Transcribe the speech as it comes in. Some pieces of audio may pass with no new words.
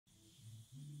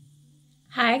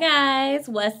Hi guys,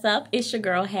 what's up? It's your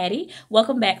girl Hattie.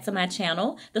 Welcome back to my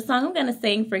channel. The song I'm going to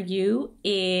sing for you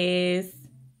is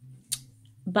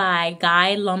by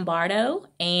Lombardo,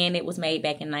 and it was made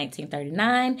back in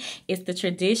 1939. It's the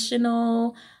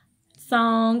traditional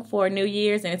song for New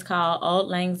Year's, and it's called Auld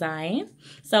Lang Syne.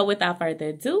 So without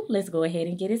further ado, let's go ahead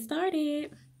and get it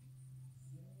started.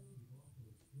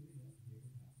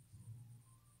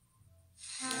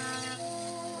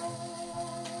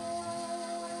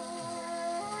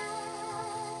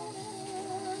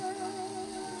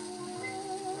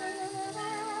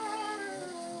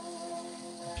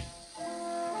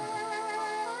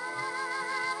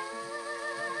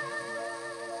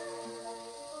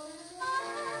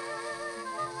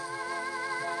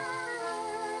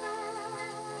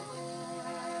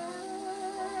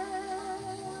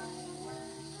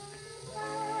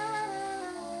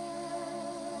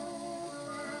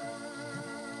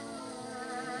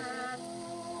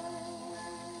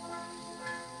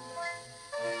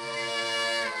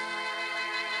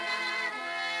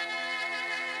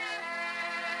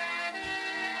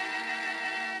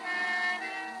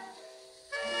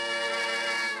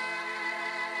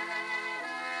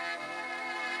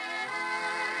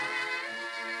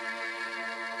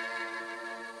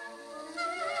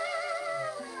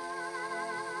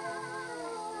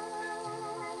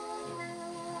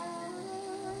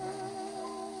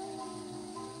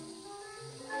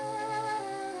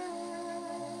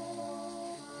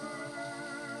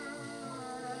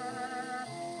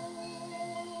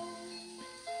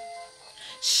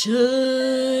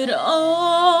 Should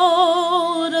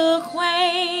old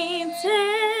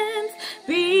acquaintance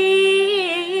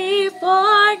be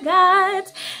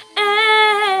forgot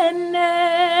and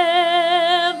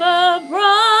never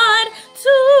brought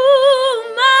to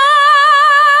mind?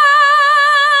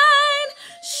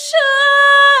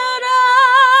 Should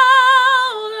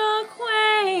old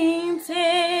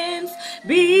acquaintance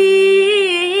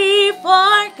be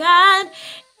forgot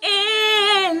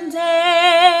in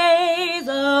days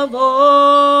of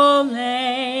Auld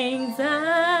Lang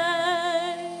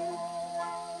Syne?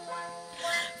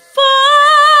 For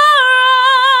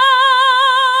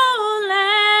Auld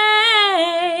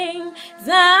Lang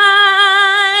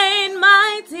Syne,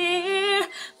 my dear,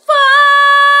 for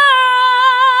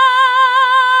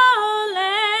Auld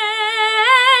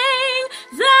Lang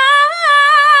Syne,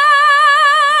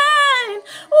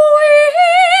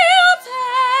 we'll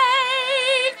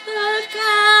take the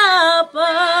cup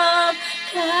of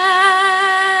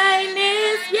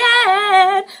kindness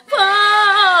yet for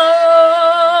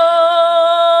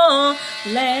Auld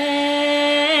Lang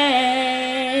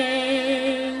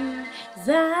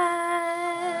Syne.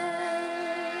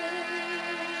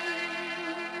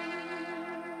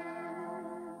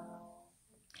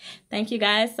 Thank you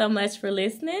guys so much for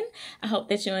listening. I hope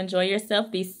that you enjoy yourself.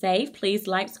 Be safe. Please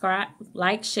like,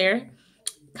 share,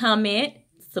 comment,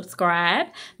 subscribe.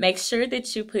 Make sure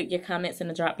that you put your comments in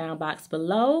the drop down box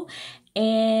below.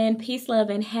 And peace, love,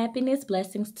 and happiness.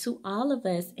 Blessings to all of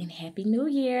us, and Happy New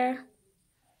Year.